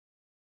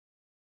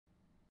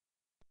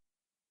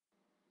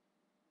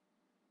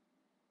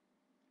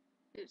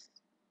It's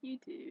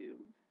YouTube.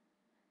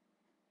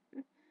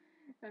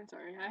 I'm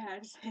sorry, I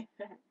had to say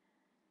that.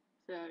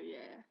 So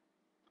yeah,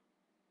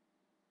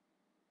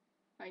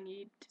 I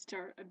need to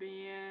start a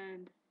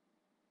band.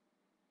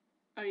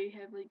 I already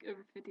have like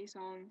over 50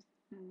 songs.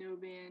 No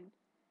band.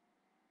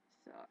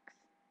 Sucks.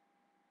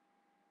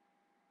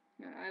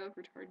 No, I look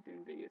retarded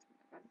doing videos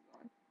with my glasses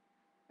on.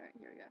 Alright,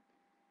 here we go.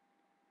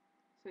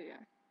 So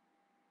yeah,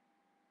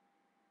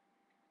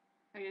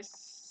 I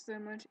guess so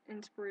much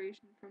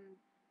inspiration from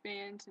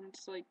bands and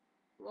just like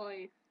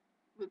life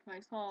with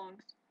my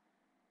songs,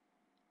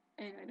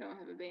 and I don't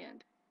have a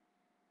band.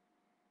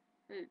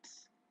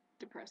 It's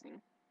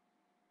depressing.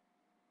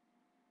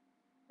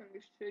 I'm gonna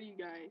show you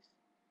guys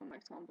what my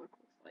songbook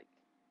looks like.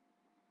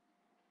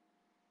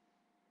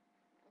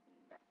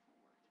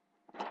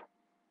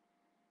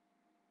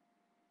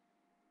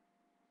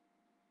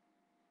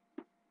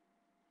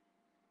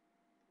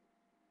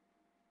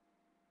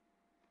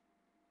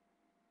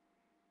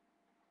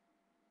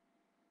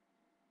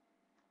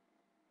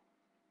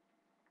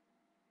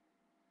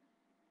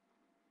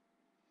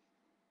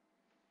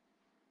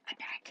 I'm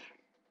back.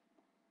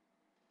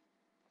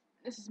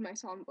 This is my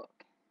songbook.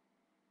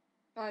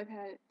 I've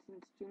had it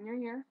since junior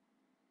year.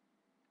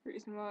 The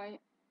reason why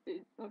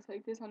it looks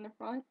like this on the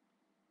front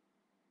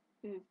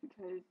is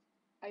because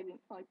I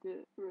didn't like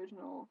the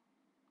original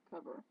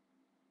cover.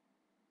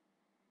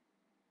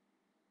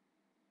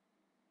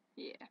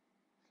 Yeah.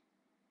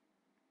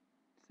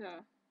 So,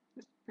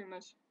 this pretty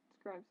much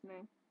describes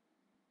me.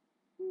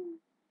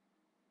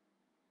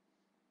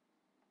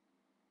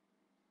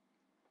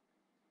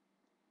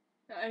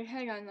 I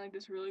had gotten like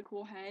this really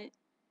cool hat,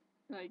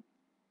 like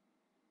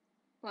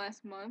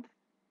last month,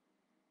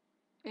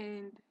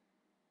 and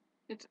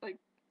it's like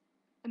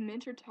a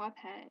miniature top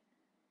hat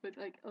with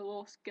like a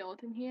little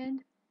skeleton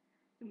hand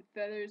and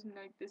feathers and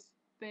like this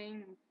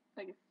thing,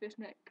 like a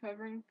fishnet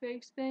covering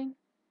face thing.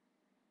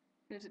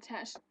 And it's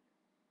attached.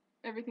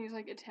 Everything's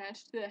like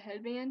attached to the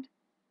headband.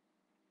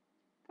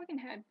 Fucking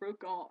hat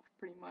broke off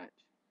pretty much,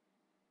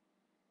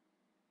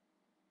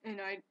 and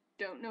I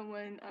don't know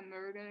when I'm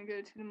ever gonna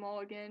go to the mall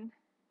again,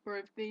 or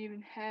if they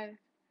even have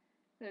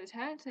those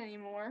hats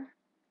anymore.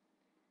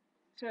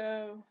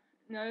 So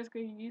now I was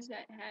going to use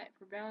that hat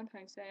for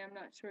Valentine's Day. I'm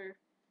not sure if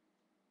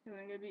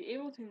I'm going to be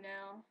able to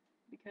now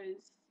because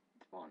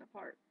it's falling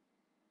apart.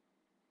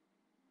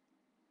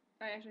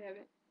 I actually have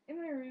it in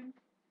my room,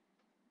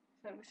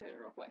 so I'm going to show it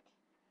real quick.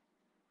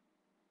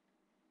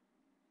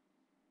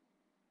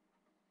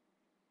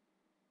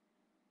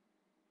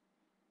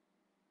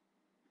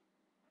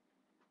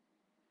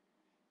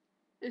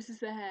 This is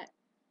the hat.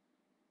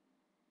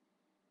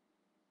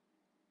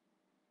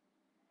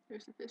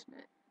 There's the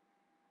fishnet.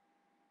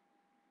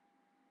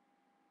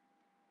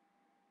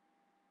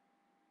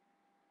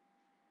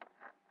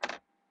 I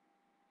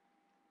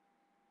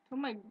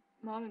told my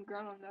mom and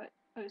grandma that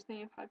I was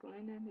thinking of hot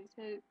gluing it, and they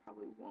said it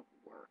probably won't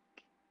work.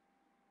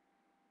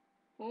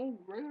 Well,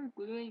 regular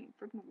glue ain't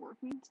freaking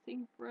working. It's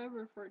taking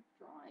forever for it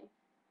to dry.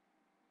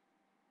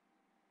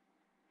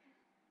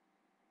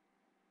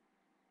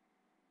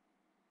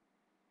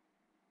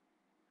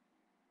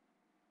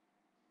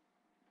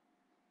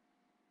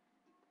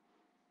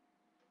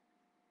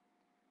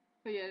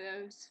 But yeah,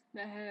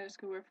 that hat I was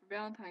gonna wear for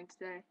Valentine's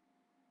Day.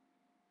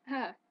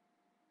 Huh.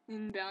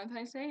 And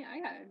Valentine's Day, I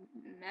got a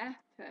math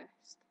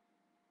test.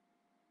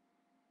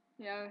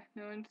 Yeah,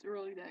 no one's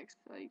really that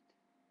excited.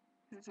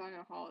 It's on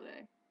a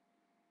holiday.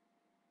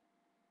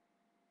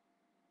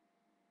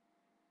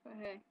 But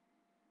hey,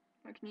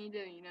 what can you do,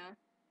 you know?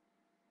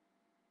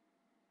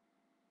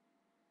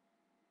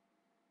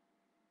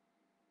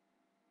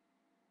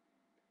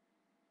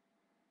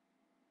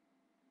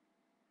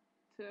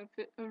 So,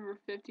 over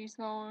 50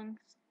 songs.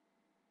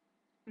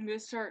 I'm gonna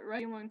start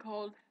writing one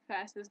called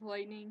Fast as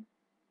Lightning.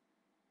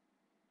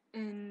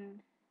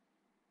 And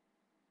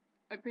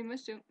I pretty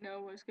much don't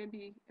know what it's gonna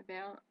be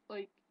about.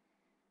 Like,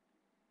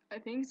 I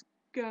think it's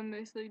gonna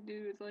mostly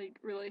do with, like,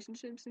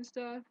 relationships and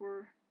stuff,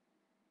 or,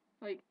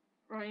 like,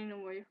 running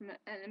away from an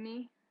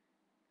enemy.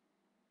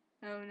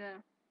 I don't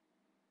know.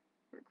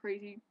 Or a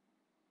crazy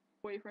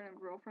boyfriend or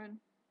girlfriend.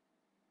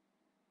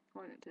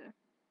 One of the two.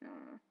 I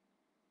don't know.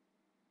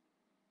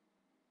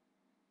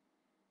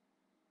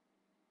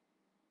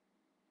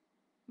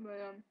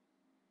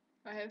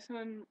 But, I have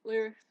some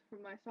lyrics for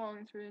my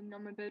songs written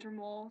on my bedroom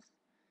walls.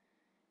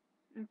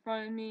 In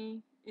front of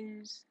me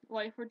is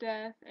Life or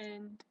Death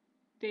and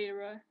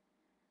Datara.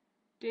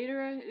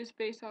 Datara is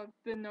based off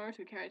the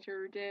Naruto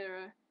character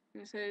Datara.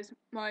 And it says,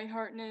 "My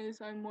heart knows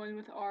I'm one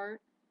with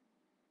art."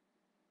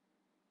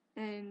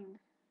 And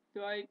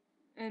do I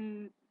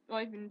and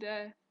Life and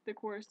Death, the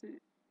chorus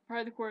is, part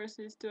of the chorus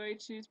is, "Do I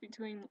choose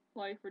between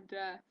life or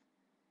death?"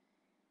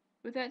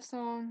 With that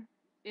song,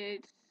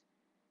 it's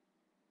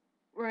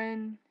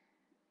when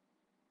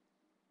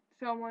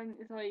someone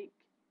is like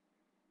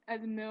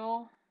at the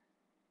middle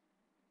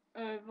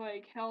of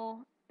like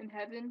hell and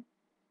heaven,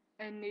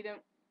 and they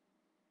don't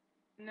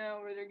know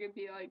where they're gonna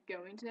be like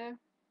going to.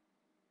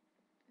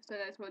 So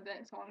that's what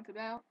that song's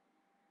about.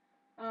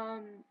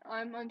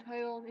 I'm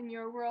Untitled in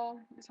Your World.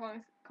 The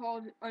song's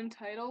called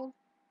Untitled.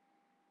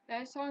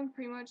 That song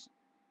pretty much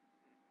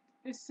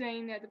is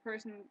saying that the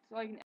person's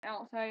like an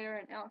outsider,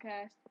 an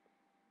outcast.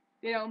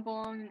 They don't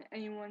belong in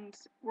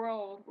anyone's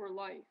world or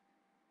life.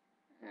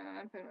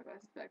 I'm putting my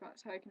glasses back on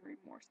so I can read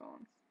more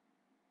songs.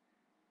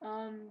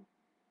 Um,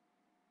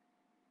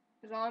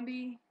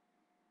 Zombie,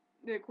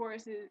 the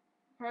chorus is,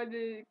 part of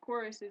the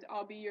chorus is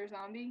I'll be your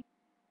zombie.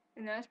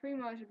 And that's pretty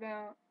much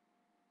about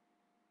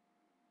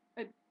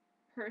a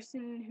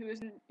person who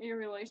is in a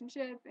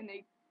relationship and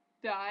they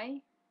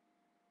die,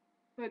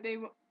 but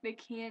they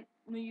can't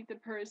leave the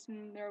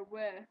person they're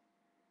with.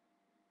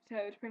 So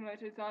it's pretty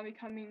much a zombie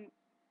coming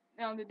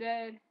out of the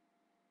dead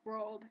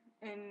world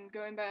and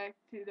going back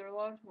to their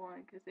loved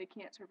one because they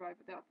can't survive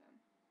without them.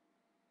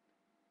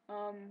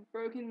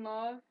 Broken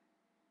Love,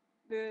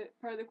 the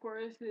part of the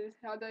chorus is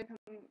how did I come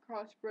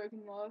across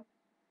broken love?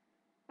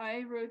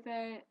 I wrote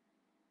that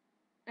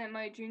at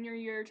my junior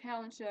year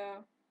talent show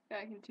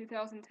back in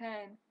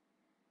 2010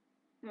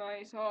 when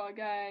I saw a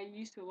guy I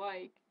used to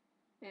like,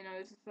 and I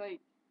was just like,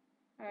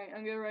 alright,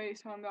 I'm gonna write a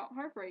song about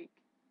heartbreak.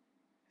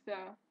 So,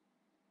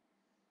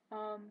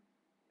 um,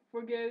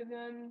 forgive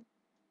them,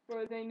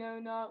 for they know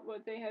not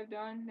what they have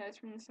done. That's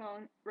from the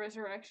song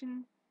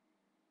Resurrection.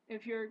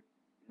 If you're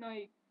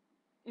like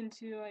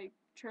into like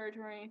church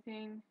or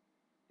anything,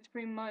 it's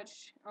pretty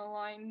much a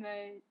line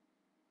that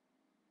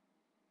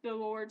the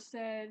Lord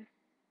said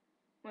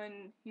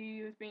when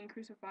he was being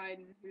crucified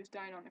and he was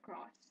dying on the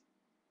cross.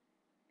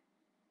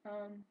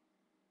 Um,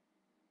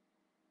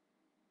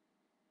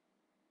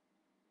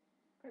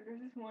 there's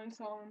this one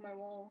song on my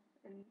wall,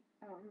 and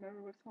I don't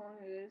remember what song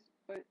it is,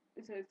 but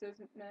it says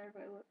doesn't matter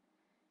if I look.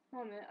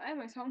 Oh man, I have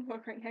my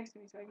songbook right next to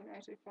me so I can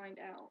actually find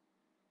out.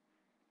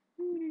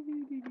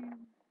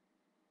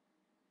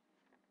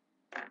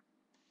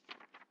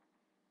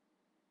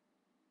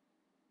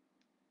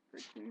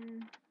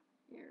 Freaking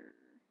here.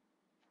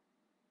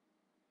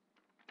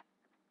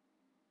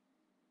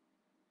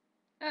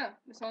 Oh,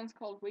 the song's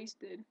called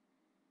Wasted,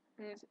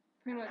 and it's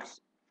pretty much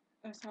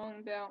a song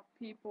about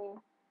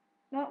people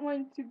not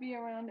wanting to be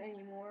around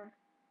anymore,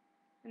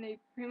 and they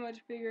pretty much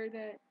figure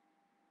that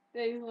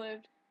they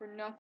lived for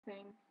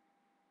nothing,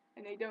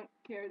 and they don't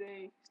care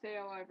they stay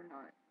alive or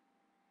not.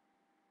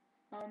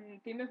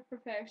 Game of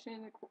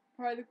Perfection,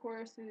 part of the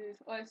chorus is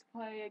let's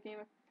play a game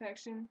of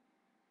perfection.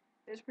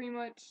 It's pretty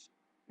much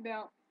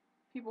about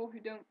people who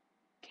don't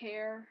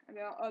care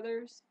about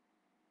others,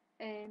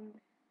 and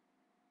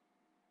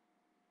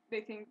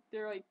they think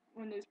they're like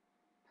one of those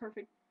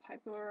perfect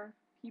popular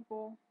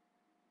people,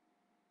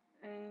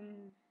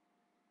 and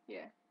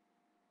yeah.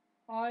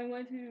 All I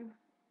want to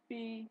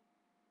be,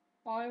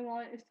 all I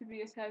want is to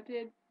be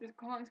accepted. This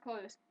song's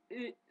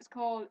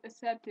called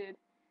Accepted.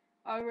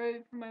 I wrote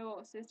it for my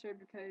little sister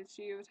because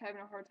she was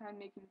having a hard time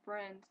making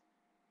friends,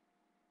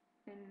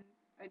 and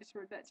I just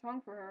wrote that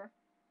song for her.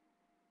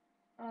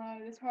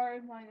 This heart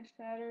of mine is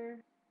shattered.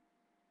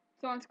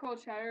 The song's called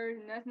Shattered,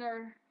 and that's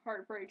another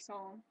heartbreak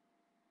song.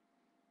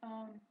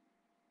 Um,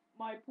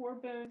 my poor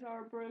bones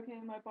are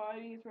broken, my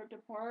body is ripped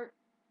apart.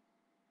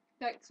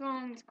 That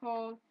song is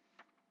called,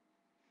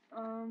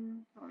 hold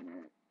on a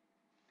minute.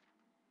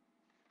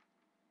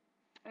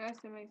 I have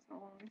so many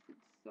songs,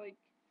 it's like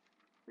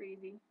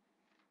crazy.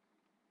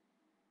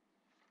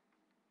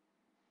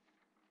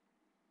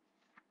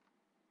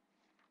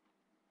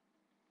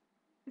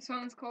 The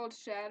song's called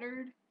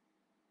Shattered.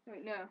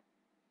 Wait, no.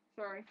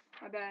 Sorry,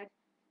 my bad.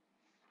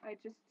 I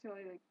just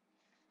totally like,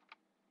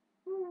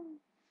 woo.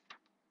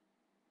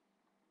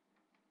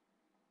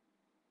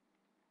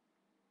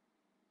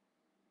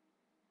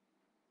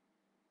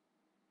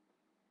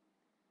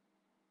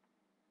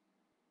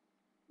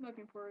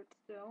 Looking for it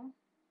still.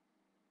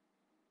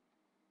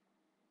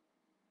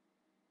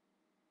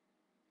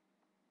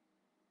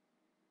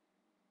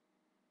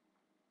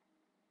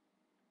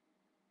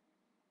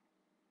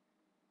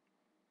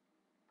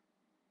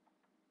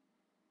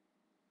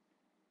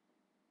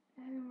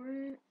 And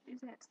where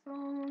is that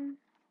song?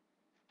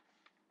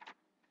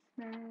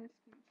 Smash,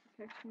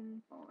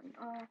 protection, falling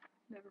off.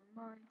 Never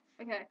mind.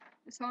 Okay,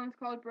 the song's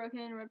called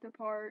Broken, Ripped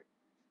Apart.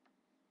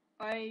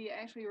 I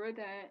actually wrote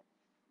that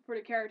for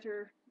the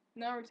character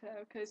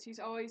Naruto because he's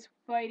always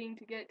fighting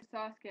to get to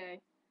Sasuke,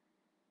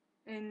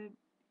 and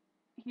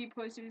he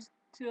pushes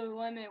to the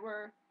limit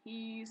where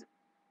he's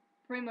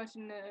pretty much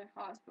in the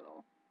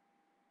hospital.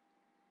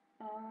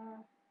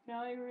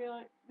 Now I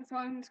realize the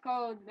song's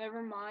called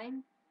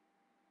Nevermind,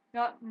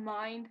 not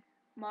mind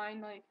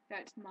like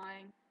that's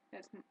mine.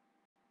 That's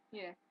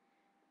yeah.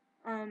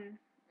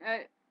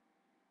 That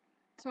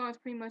song's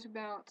pretty much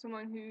about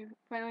someone who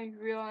finally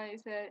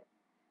realized that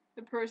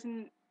the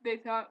person they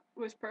thought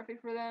was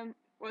perfect for them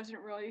wasn't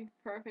really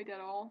perfect at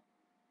all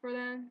for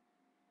them.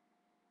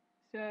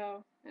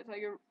 So it's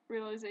like a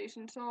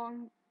realization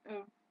song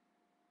of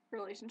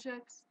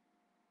relationships.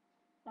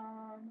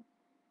 Um,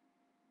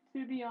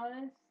 to be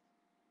honest,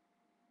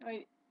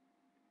 I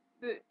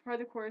the part of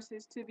the chorus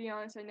is to be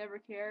honest, I never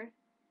cared.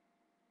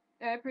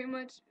 That pretty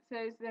much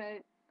says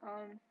that.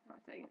 One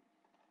second.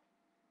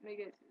 let me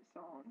get to the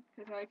song,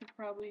 because I could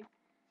probably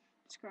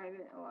describe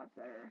it a lot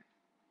better,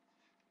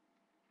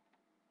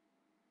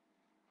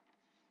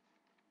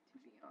 to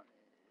be honest.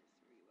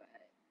 Where you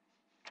at?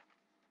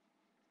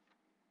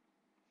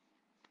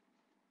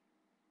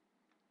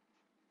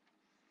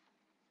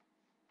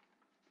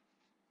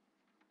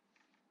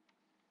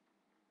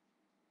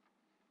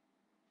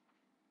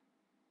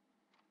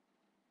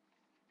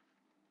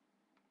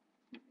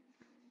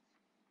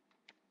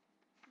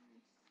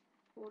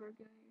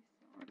 Poltergeist,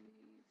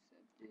 Zombie,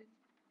 Accepted,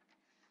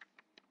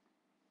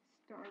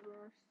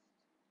 Starburst.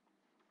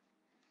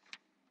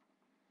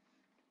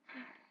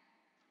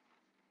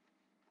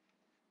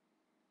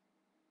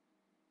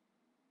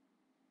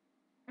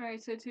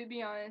 Alright, so to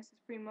be honest,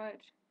 it's pretty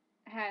much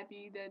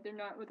happy that they're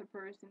not with a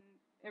person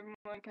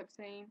everyone kept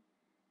saying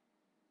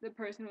the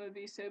person would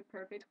be so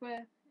perfect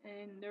with,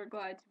 and they're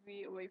glad to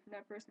be away from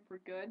that person for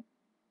good.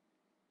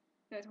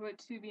 That's what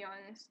To Be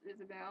Honest is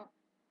about.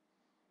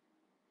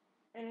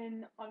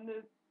 And on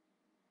the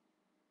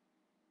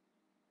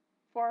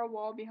far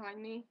wall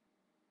behind me,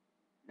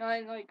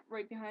 not like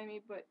right behind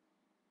me, but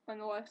on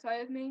the left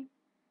side of me,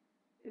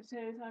 it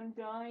says I'm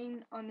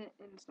dying on the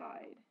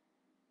inside.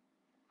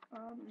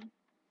 I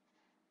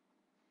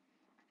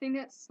think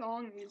that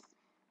song is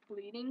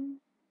Bleeding.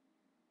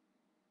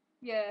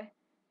 Yeah,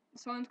 the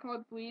song's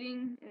called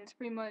Bleeding, and it's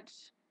pretty much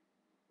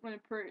when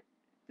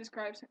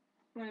describes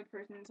when a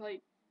person's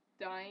like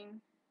dying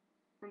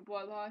from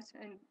blood loss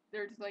and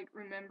they're just like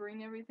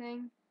remembering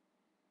everything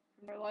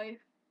from their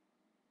life.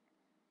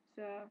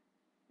 So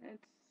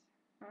it's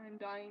I'm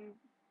dying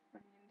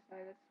on the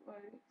inside. That's what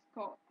it's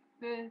called.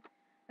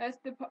 That's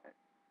the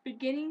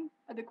beginning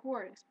of the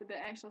chorus, but the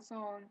actual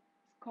song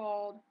is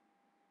called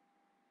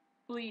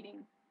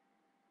Bleeding.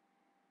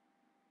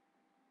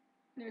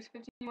 There's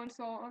 51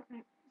 songs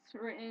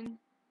written.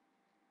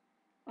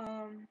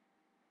 I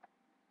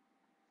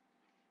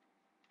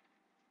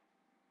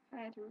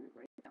had to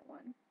rewrite that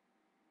one.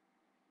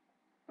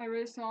 I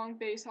wrote a song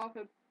based off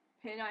a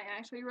pin I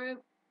actually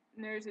wrote.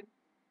 And there's a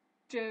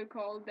joke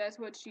called That's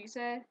What She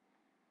Said.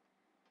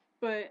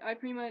 But I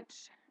pretty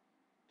much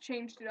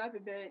changed it up a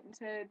bit and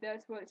said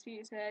that's what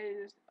she said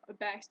is a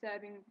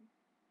backstabbing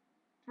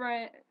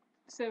friend,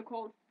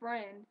 so-called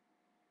friend,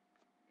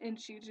 and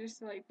she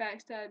just like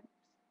backstabs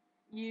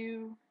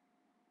you,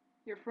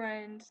 your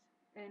friends,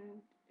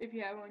 and if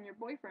you have one, your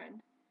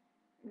boyfriend,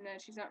 and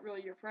that she's not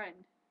really your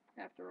friend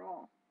after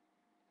all.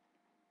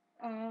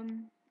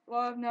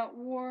 Love Not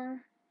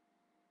War.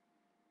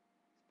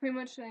 It's pretty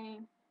much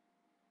saying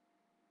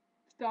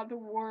stop the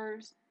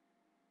wars.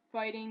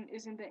 Fighting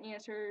isn't the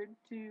answer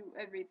to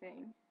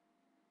everything.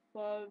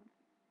 Love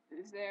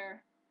is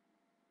there.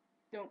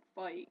 Don't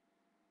fight.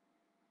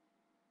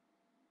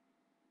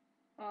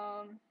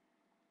 Um,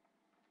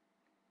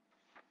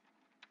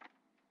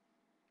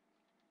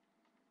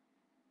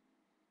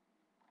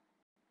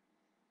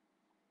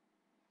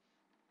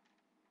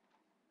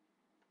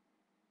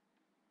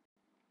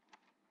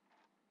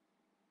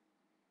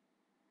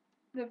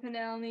 the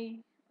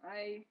finale,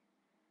 I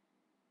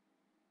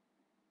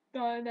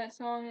thought of that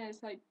song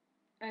as like,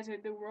 as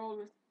if the world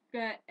was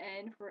gonna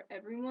end for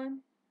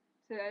everyone.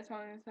 So that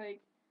song is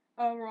like,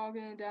 oh, we're all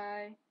gonna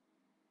die.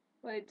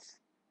 Let's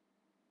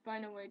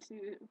find a way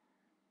to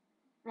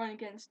run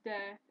against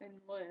death and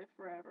live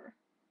forever.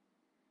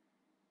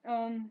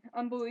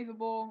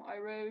 Unbelievable. I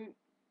wrote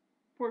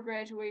for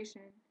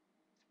graduation.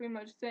 It's pretty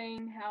much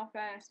saying how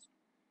fast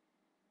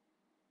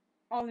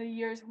all the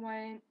years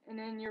went, and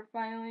then you're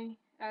finally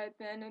at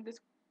the end of this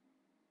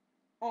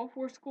all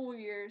 4 school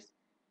years,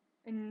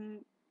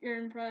 and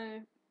you're in front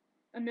of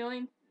a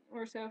million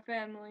or so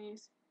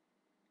families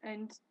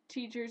and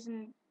teachers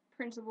and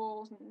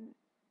principals and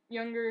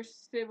younger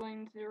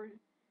siblings or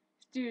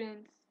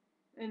students,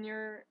 and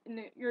you're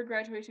in your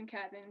graduation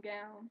cap and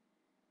gown,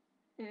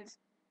 and it's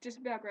just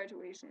about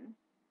graduation.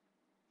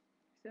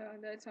 So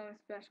that song's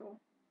special.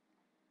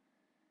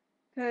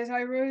 Because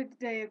I wrote the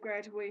day of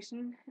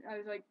graduation. I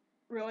was like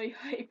really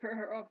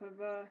hyper off of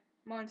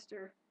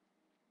Monster.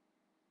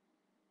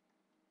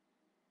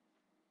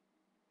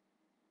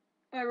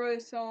 I wrote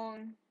a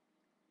song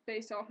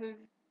based off of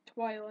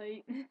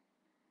Twilight.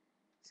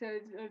 So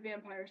it's a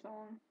vampire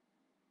song.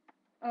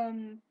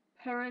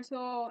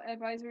 Parental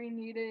advisory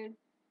needed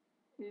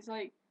is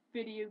like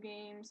video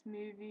games,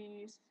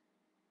 movies,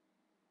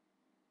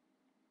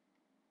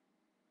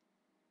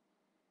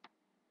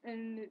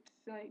 and it's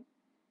like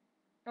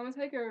almost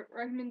like a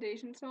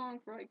recommendation song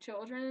for like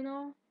children and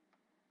all.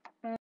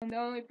 The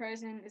Only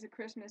Present is a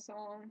Christmas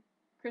song,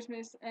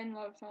 Christmas and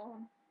love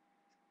song.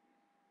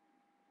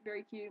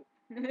 Very cute.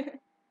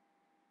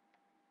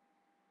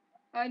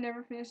 I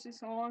never finished the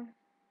song.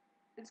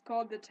 It's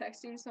called the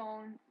texting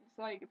song. It's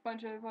like a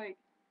bunch of like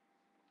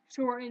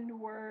shortened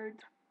words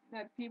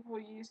that people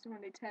use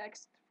when they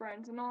text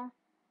friends and all.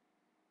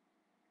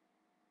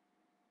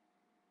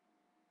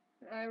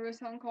 I wrote a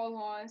song called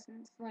Lost,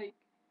 and it's like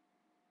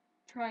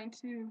trying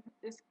to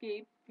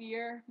escape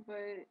fear,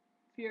 but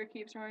fear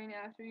keeps running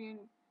after you and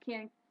you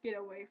can't get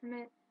away from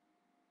it.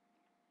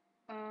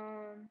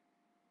 Um,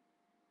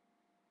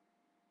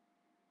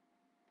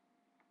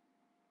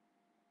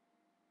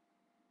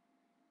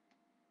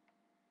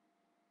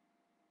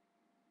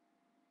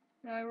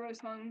 And I wrote a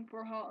song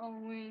for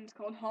Halloween. It's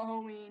called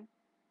Halloween,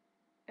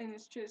 and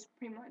it's just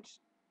pretty much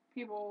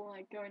people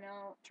like going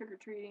out trick or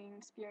treating,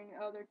 scaring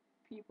other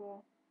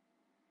people.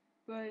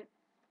 But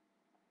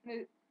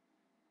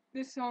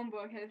this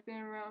songbook has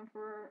been around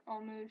for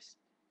almost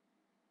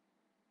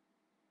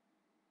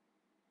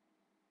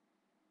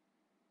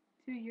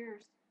 2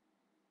 years.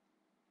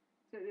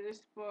 So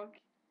this book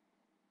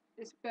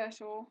is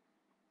special.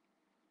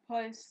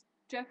 Plus,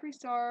 Jeffree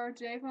Star,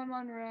 Javon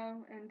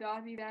Monroe, and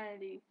Dahvie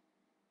Vanity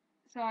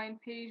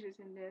signed pages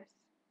in this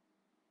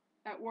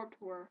at Warped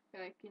Tour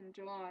back in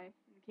July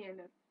in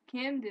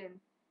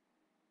Camden.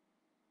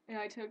 And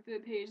I took the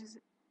pages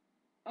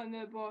on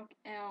the book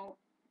out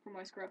for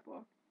my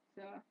scrapbook.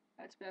 So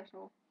that's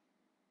special.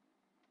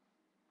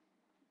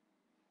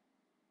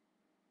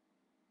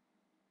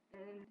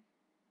 And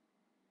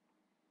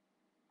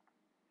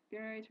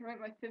getting ready to write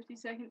my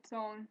 50-second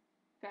song,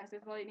 Fast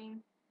as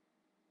Lightning.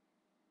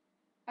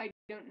 I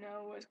don't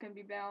know what it's gonna be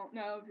about.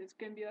 No, if it's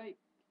gonna be like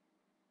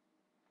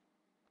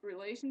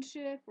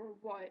relationship or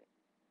what.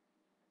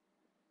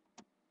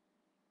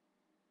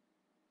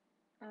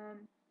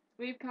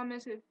 Leave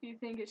comments if you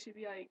think it should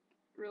be like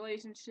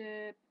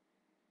relationship,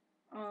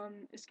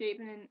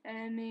 escaping an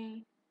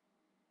enemy.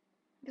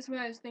 Just what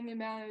I was thinking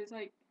about is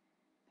like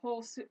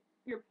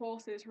your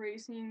pulse is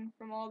racing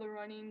from all the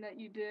running that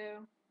you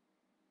do.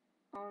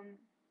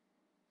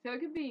 So it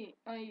could be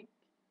like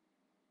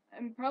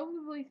I'm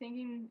probably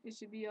thinking it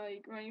should be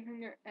like running from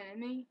your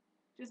enemy.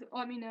 Just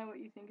let me know what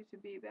you think it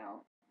should be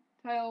about.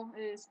 Title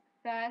is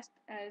Fast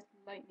as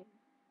Lightning.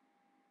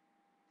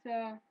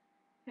 So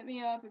hit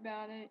me up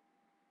about it.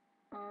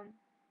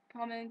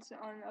 Comments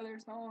on other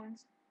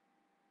songs.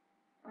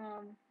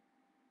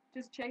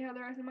 Just check out the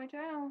rest of my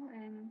channel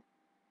and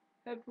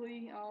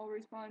hopefully I'll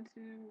respond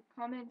to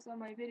comments on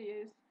my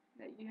videos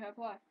that you have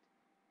left.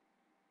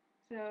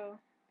 So,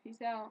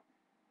 peace out.